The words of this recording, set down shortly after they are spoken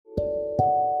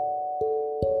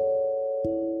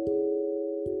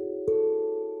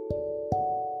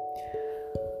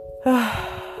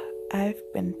I've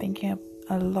been thinking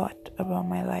a lot about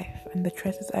my life and the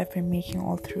choices I've been making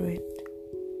all through it.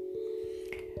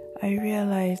 I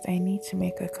realized I need to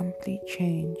make a complete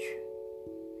change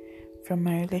from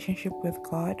my relationship with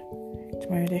God to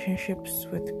my relationships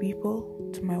with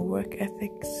people to my work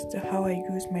ethics to how I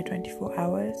use my 24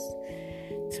 hours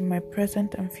to my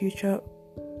present and future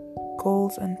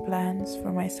goals and plans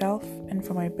for myself and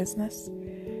for my business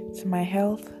to my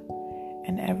health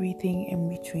and everything in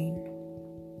between.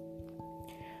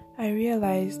 I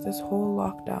realized this whole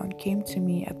lockdown came to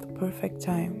me at the perfect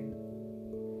time.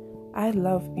 I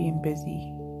love being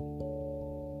busy.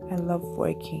 I love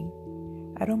working.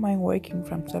 I don't mind working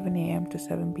from 7 a.m. to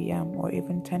 7 p.m. or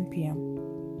even 10 p.m.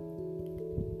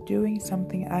 Doing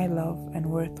something I love and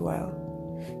worthwhile.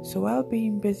 So while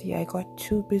being busy, I got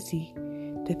too busy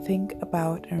to think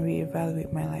about and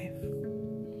reevaluate my life.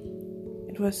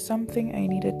 It was something I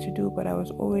needed to do, but I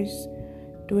was always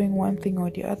doing one thing or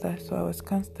the other, so I was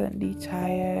constantly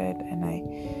tired, and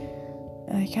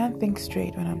I can't think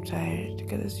straight when I'm tired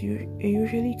because it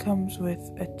usually comes with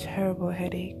a terrible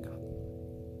headache.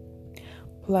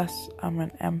 Plus, I'm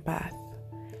an empath,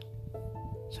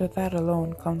 so that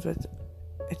alone comes with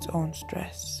its own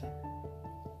stress.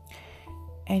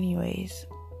 Anyways,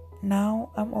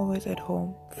 now I'm always at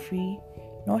home, free,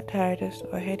 no tiredness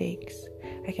or headaches.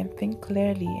 I can think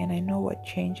clearly and I know what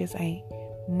changes I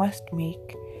must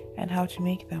make and how to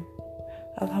make them.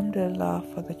 Alhamdulillah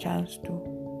for the chance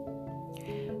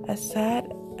to. As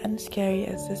sad and scary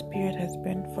as this period has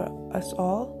been for us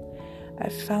all, I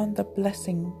found the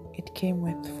blessing it came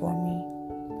with for me.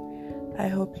 I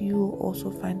hope you also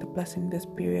find the blessing this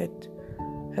period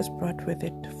has brought with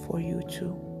it for you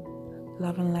too.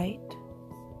 Love and light,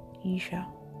 Isha.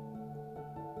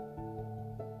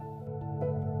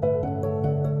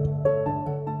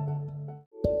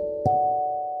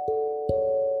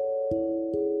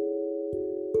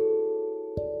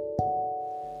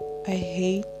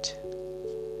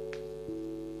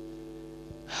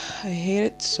 I hate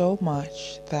it so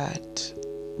much that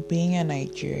being a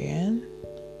Nigerian,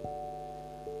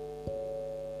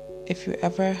 if you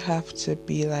ever have to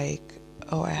be like,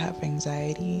 oh, I have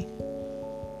anxiety,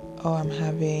 oh, I'm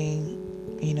having,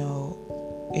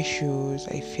 issues,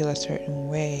 I feel a certain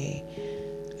way,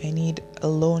 I need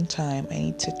alone time, I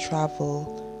need to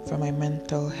travel for my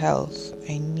mental health,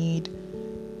 I need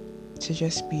to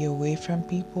just be away from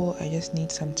people, I just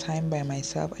need some time by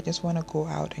myself, I just want to go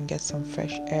out and get some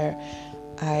fresh air,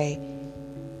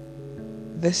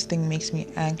 this thing makes me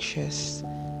anxious,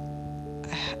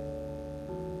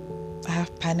 I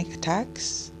have panic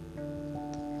attacks,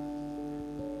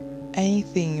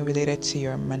 anything related to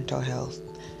your mental health,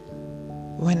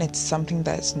 when it's something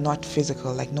that's not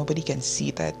physical, like nobody can see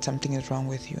that something is wrong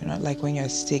with you, not like when you're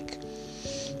sick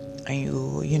and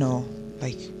you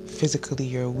like physically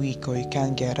you're weak or you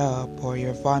can't get up or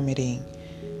you're vomiting.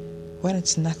 When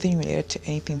it's nothing related to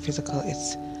anything physical,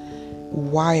 it's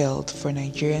wild for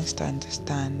Nigerians to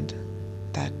understand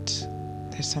that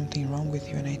there's something wrong with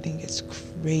you, and I think it's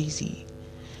crazy.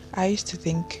 I used to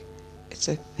think it's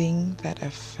a thing that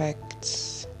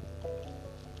affects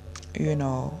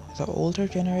the older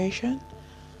generation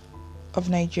of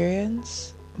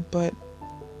Nigerians, but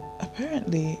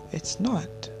apparently it's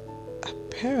not.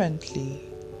 Apparently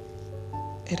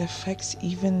it affects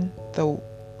even the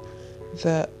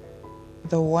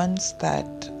ones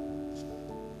that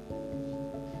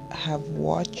have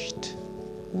watched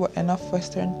enough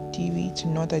Western TV to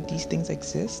know that these things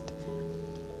exist.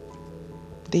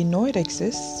 They know it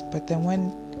exists, but then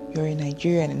when you're in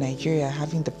Nigeria and in Nigeria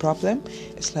having the problem,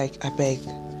 it's like, I beg,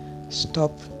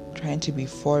 stop trying to be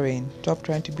foreign, stop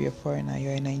trying to be a foreigner,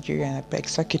 you're in Nigeria and I beg,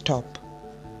 suck it up.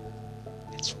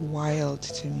 It's wild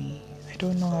to me. I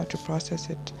don't know how to process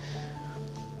it.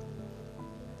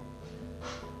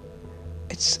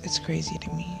 It's crazy to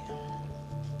me.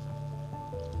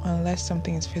 Unless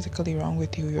something is physically wrong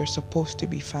with you, you're supposed to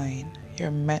be fine.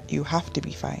 You have to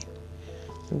be fine.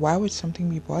 Why would something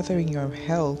be bothering your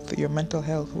health, your mental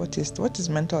health? What is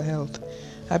mental health?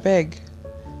 I beg,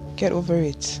 get over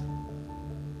it.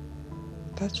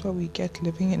 That's what we get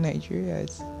living in Nigeria.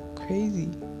 It's crazy.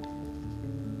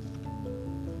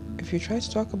 If you try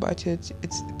to talk about it,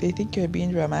 they think you're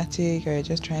being dramatic or you're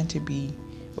just trying to be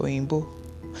Oyinbo.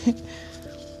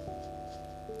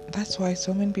 That's why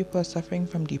so many people are suffering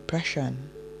from depression.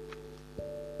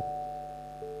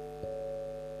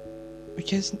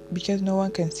 Because no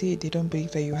one can see it, they don't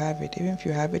believe that you have it. Even if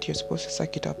you have it, you're supposed to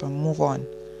suck it up and move on.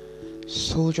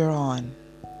 Soldier on.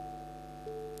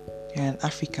 You're an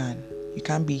African. You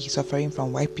can't be suffering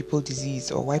from white people disease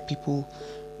or white people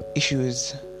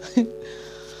issues.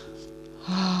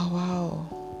 Wow.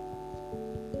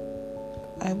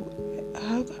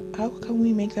 How can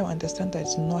we make them understand that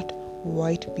it's not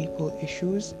white people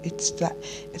issues? It's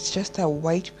just that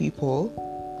white people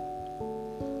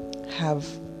have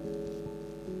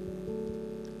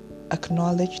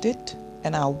acknowledged it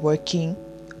and are working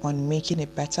on making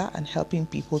it better and helping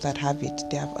people that have it.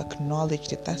 They have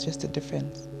acknowledged it. That's just the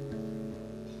difference.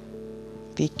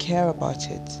 They care about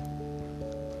it.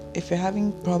 If you're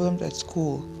having problems at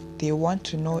school, they want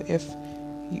to know if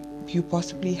you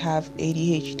possibly have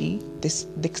ADHD,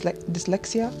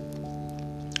 dyslexia,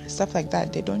 stuff like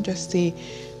that. They don't just say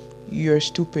you're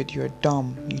stupid, you're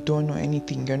dumb, you don't know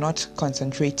anything, you're not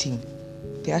concentrating.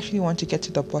 They actually want to get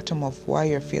to the bottom of why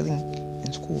you're failing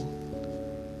in school.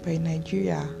 But in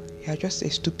Nigeria, you're just a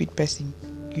stupid person.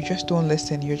 You just don't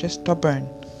listen, you're just stubborn.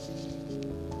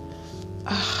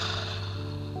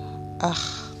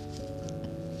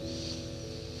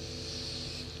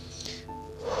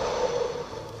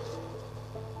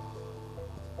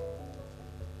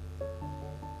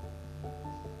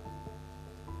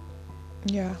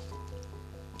 Yeah,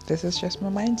 this is just my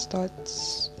mind's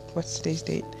thoughts. What's today's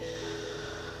date?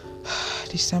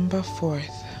 December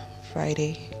 4th,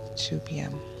 Friday, 2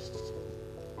 p.m.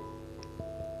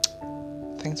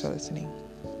 Thanks for listening.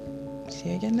 See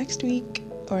you again next week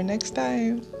or next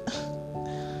time.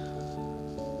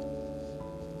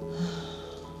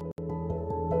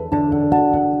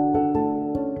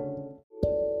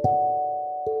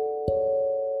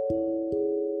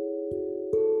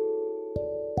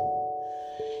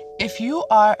 If you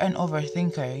are an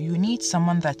overthinker, you need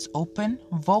someone that's open,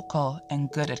 vocal, and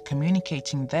good at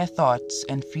communicating their thoughts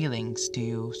and feelings to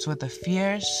you so the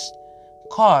fears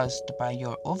caused by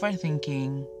your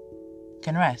overthinking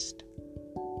can rest.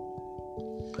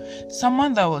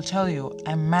 Someone that will tell you,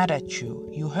 I'm mad at you,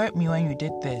 you hurt me when you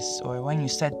did this or when you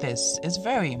said this is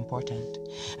very important.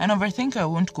 An overthinker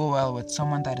won't go well with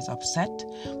someone that is upset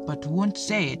but won't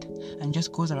say it and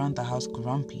just goes around the house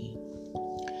grumpy.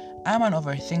 I'm an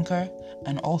overthinker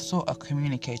and also a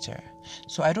communicator,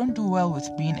 so I don't do well with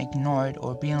being ignored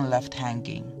or being left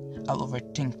hanging. I'll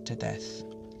overthink to death.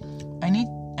 I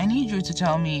need you to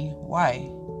tell me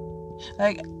why.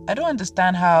 Like, I don't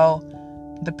understand how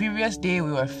the previous day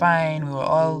we were fine, we were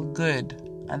all good,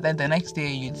 and then the next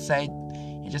day you decide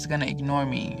you're just gonna ignore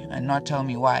me and not tell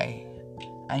me why,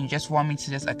 and you just want me to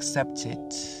just accept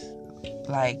it.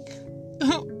 Like,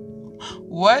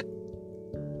 what?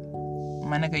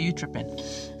 My nigga, you tripping.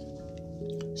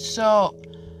 So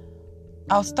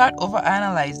I'll start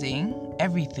overanalyzing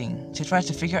everything to try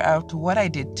to figure out what I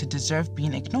did to deserve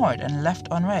being ignored and left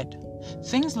unread.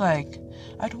 Things like,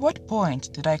 at what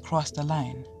point did I cross the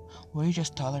line? Were you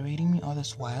just tolerating me all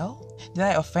this while? Did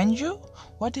I offend you?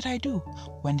 What did I do?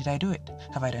 When did I do it?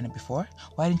 Have I done it before?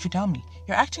 Why didn't you tell me?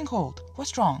 You're acting cold.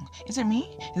 What's wrong? Is it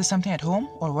me? Is it something at home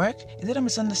or work? Is it a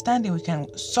misunderstanding we can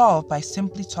solve by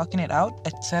simply talking it out,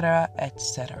 etc.,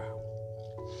 etc.?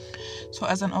 So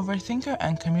as an overthinker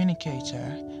and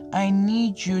communicator, I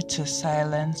need you to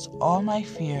silence all my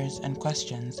fears and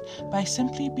questions by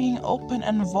simply being open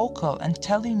and vocal and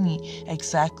telling me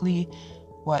exactly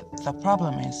what the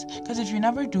problem is. Because if you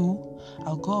never do,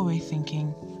 I'll go away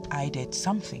thinking I did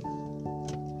something,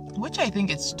 which I think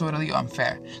is totally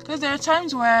unfair. Because there are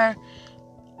times where,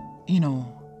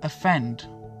 a friend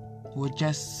would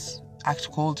just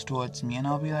act cold towards me and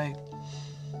I'll be like,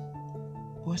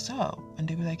 what's up? And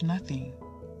they'll be like, nothing.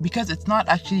 Because it's not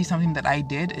actually something that I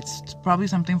did. It's probably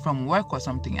something from work or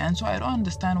something. And so I don't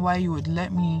understand why you would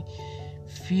let me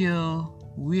feel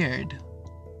weird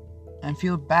and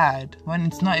feel bad when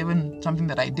it's not even something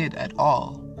that I did at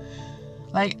all.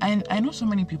 Like, I know so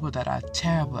many people that are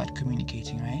terrible at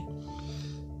communicating, right?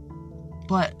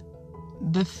 But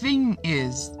the thing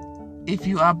is, if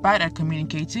you are bad at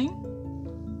communicating,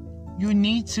 you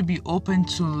need to be open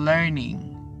to learning.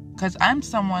 Because I'm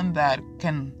someone that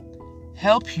can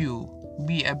help you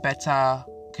be a better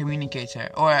communicator,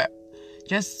 or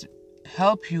just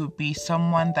help you be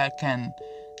someone that can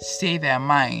say their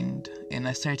mind in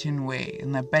a certain way,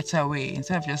 in a better way,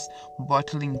 instead of just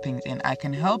bottling things in. I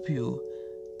can help you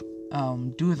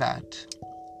do that,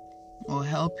 or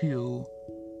help you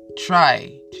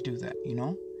try to do that,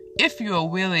 if you're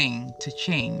willing to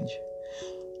change.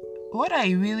 What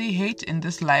I really hate in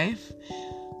this life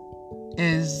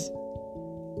is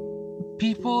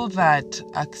people that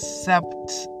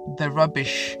accept the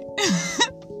rubbish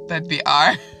that they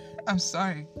are. I'm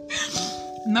sorry.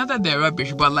 Not that they're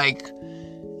rubbish, but like,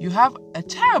 you have a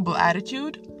terrible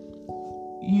attitude.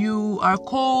 You are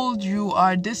cold, you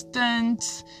are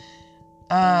distant,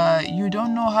 you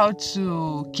don't know how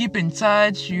to keep in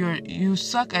touch, you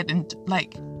suck at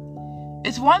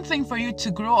it's one thing for you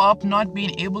to grow up not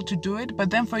being able to do it, but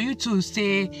then for you to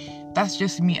say, that's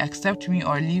just me, accept me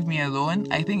or leave me alone,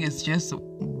 I think it's just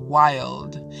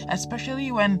wild.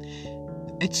 Especially when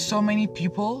it's so many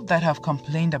people that have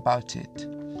complained about it.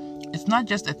 It's not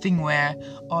just a thing where,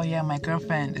 oh yeah, my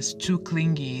girlfriend is too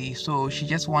clingy, so she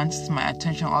just wants my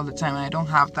attention all the time and I don't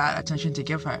have that attention to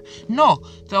give her. No,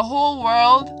 the whole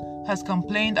world has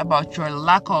complained about your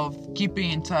lack of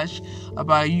keeping in touch,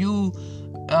 about you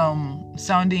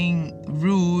sounding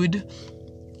rude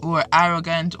or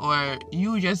arrogant, or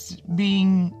you just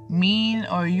being mean,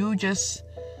 or you just,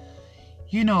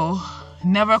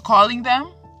 never calling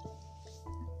them.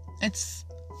 It's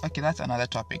okay, that's another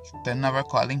topic, the never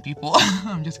calling people.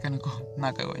 I'm just gonna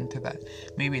not go into that,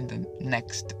 maybe in the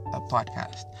next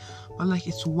podcast. But like,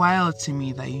 it's wild to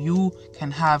me that you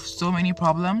can have so many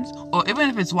problems, or even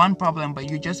if it's one problem, but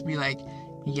you just be like,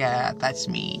 yeah, that's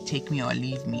me, take me or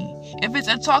leave me. If it's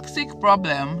a toxic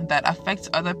problem that affects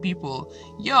other people,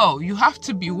 you have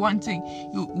to be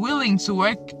willing to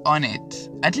work on it.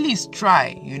 At least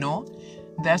try,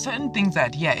 There are certain things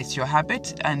that, it's your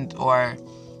habit and or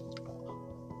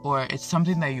it's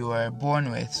something that you were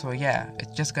born with. So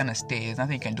it's just gonna stay. There's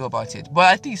nothing you can do about it.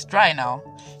 But at least try now.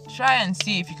 Try and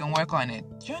see if you can work on it.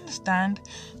 Do you understand?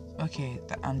 Okay,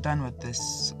 I'm done with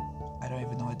this. I don't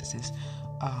even know what this is.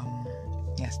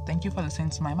 Yes, thank you for listening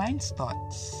to my mind's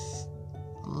thoughts.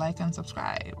 Like and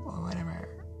subscribe or whatever.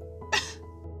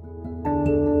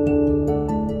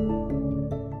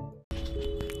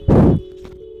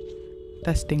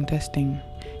 Testing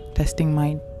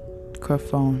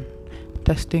microphone.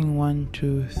 Testing 1,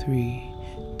 2, 3.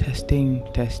 Testing.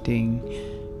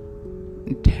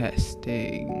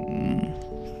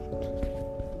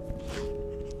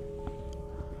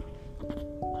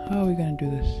 How are we gonna do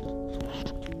this?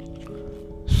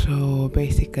 So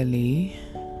basically,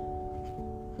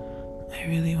 I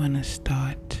really want to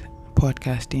start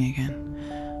podcasting again,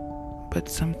 but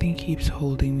something keeps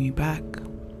holding me back.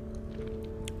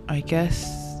 I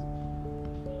guess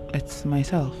it's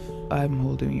myself. I'm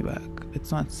holding me back.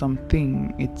 It's not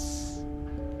something, it's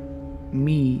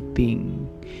me thing.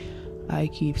 I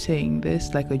keep saying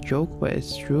this like a joke, but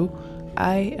it's true.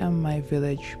 I am my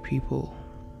village people.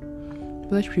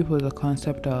 Village people is a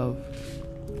concept of,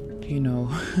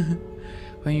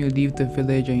 when you leave the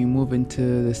village and you move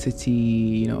into the city,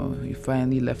 you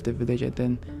finally left the village, and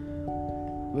then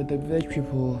but the village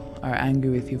people are angry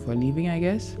with you for leaving, I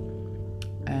guess,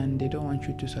 and they don't want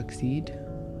you to succeed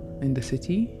in the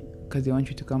city because they want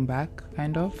you to come back,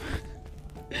 kind of.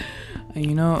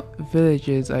 And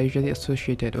villages are usually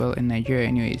associated, well, in Nigeria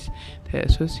anyways, they're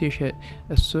associated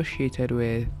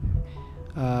with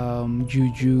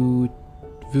juju,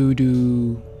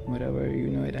 voodoo, whatever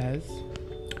it has.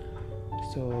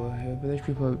 So village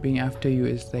people being after you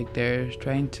is like they're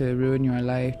trying to ruin your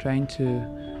life, trying to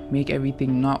make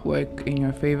everything not work in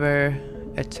your favor,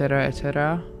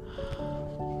 etc.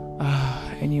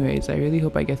 Anyways, I really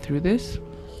hope I get through this.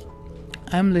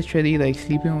 I'm literally like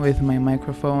sleeping with my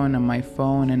microphone and my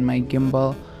phone and my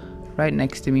gimbal right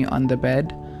next to me on the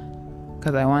bed,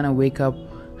 because I want to wake up,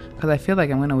 because I feel like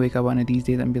I'm going to wake up one of these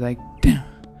days and be like, damn,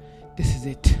 this is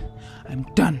it. I'm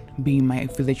done being my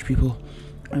village people.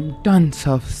 I'm done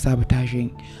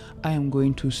self-sabotaging. I am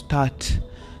going to start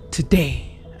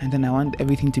today. And then I want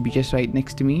everything to be just right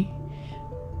next to me,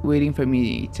 waiting for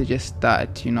me to just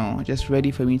start, just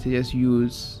ready for me to just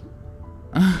use.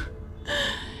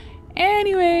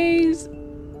 Anyways,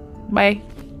 bye.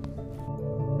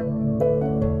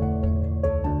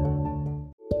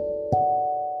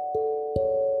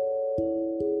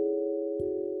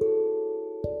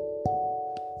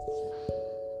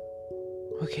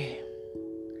 Okay,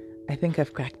 I think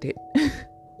I've cracked it.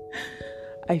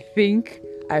 I think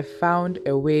I found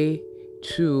a way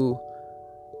to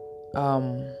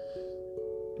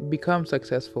become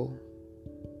successful.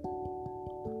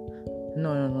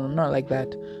 No, not like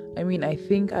that. I mean, I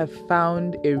think I've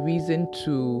found a reason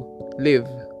to live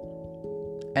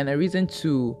and a reason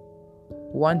to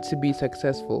want to be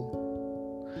successful.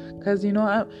 Because,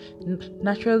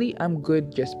 naturally, I'm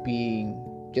good just being.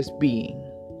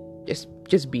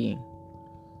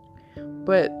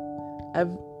 But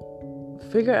I've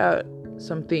figured out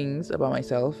some things about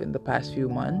myself in the past few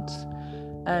months.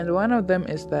 And one of them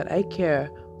is that I care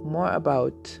more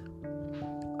about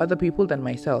other people than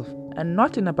myself. And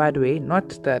not in a bad way,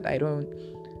 not that I don't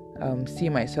see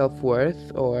my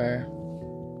self-worth or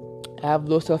have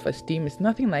low self-esteem. It's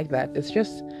nothing like that. It's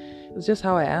just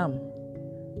how I am.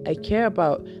 I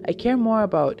care more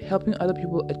about helping other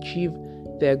people achieve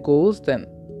their goals than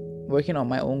working on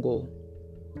my own goal.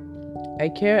 I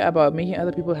care about making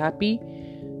other people happy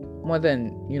more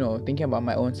than, thinking about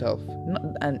my own self.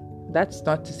 And that's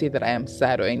not to say that I am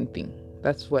sad or anything.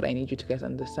 That's what I need you to guys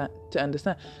understand.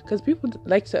 Because people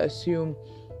like to assume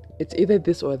it's either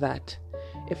this or that.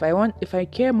 If I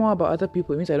care more about other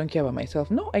people, it means I don't care about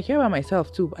myself. No, I care about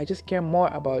myself too. I just care more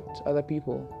about other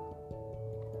people.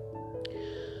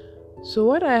 So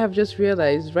what I have just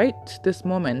realized right this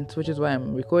moment, which is why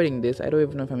I'm recording this, I don't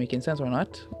even know if I'm making sense or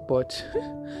not, but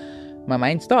my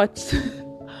mind starts.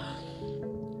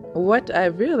 What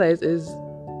I've realized is,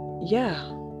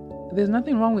 there's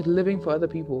nothing wrong with living for other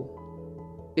people.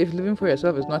 If living for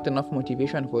yourself is not enough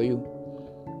motivation for you.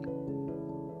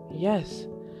 Yes.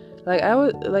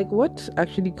 What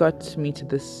actually got me to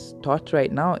this thought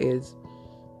right now is,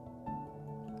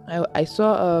 I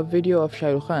saw a video of Shah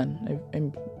Rukh Khan,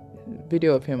 a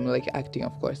video of him acting,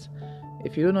 of course.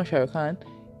 If you don't know Shah Rukh Khan,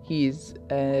 he's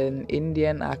an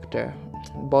Indian actor,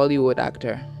 Bollywood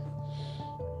actor,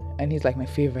 and he's my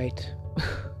favorite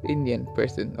Indian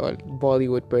person or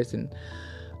Bollywood person.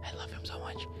 I love him so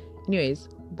much. Anyways,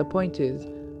 the point is,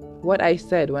 what I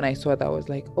said when I saw that was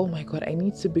oh my god, I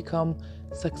need to become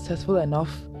successful enough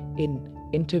in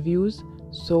interviews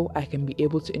so I can be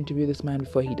able to interview this man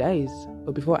before he dies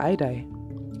or before I die.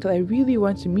 Because I really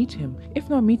want to meet him. If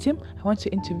not meet him, I want to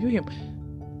interview him.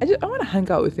 I want to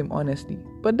hang out with him, honestly.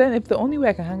 But then if the only way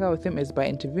I can hang out with him is by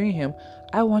interviewing him,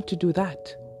 I want to do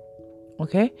that.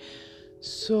 Okay?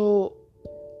 So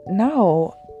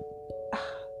now,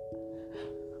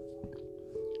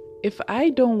 if I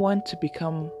don't want to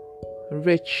become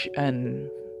rich and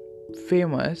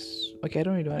famous, I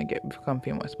don't really want to become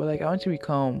famous, but I want to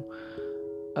become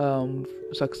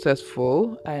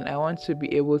successful, and I want to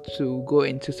be able to go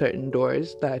into certain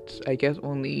doors that I guess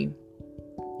only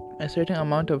a certain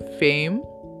amount of fame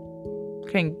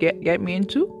can get me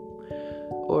into,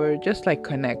 or just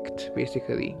connect,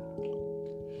 basically.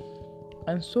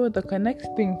 And so the connect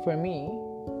thing for me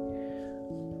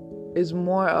is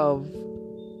more of,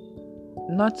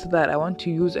 not that I want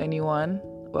to use anyone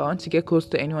or I want to get close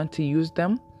to anyone to use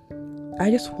them.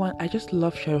 I just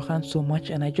love Shah Rukh Khan so much,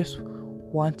 and I just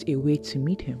want a way to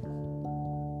meet him.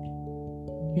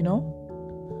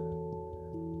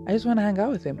 I just want to hang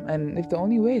out with him. And if the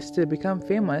only way is to become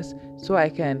famous so I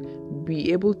can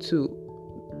be able to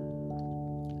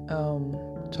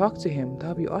talk to him, that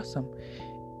would be awesome.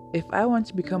 If I want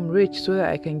to become rich so that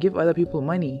I can give other people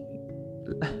money,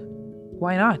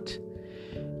 why not?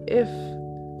 If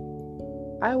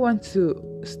I want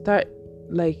to start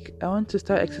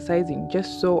exercising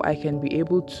just so I can be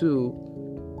able to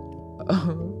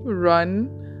run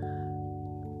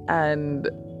and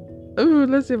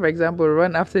let's say, for example,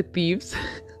 run after thieves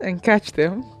and catch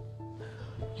them,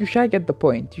 you shall get the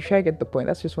point.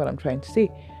 That's just what I'm trying to say.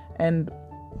 And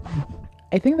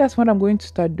I think that's what I'm going to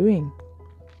start doing.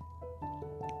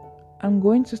 I'm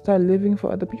going to start living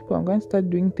for other people. I'm going to start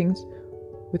doing things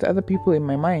with other people in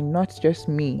my mind, not just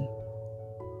me.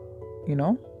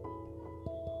 Oh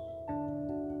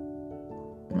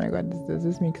my god, does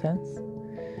this make sense?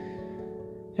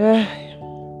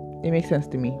 It makes sense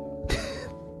to me.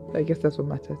 I guess that's what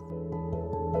matters.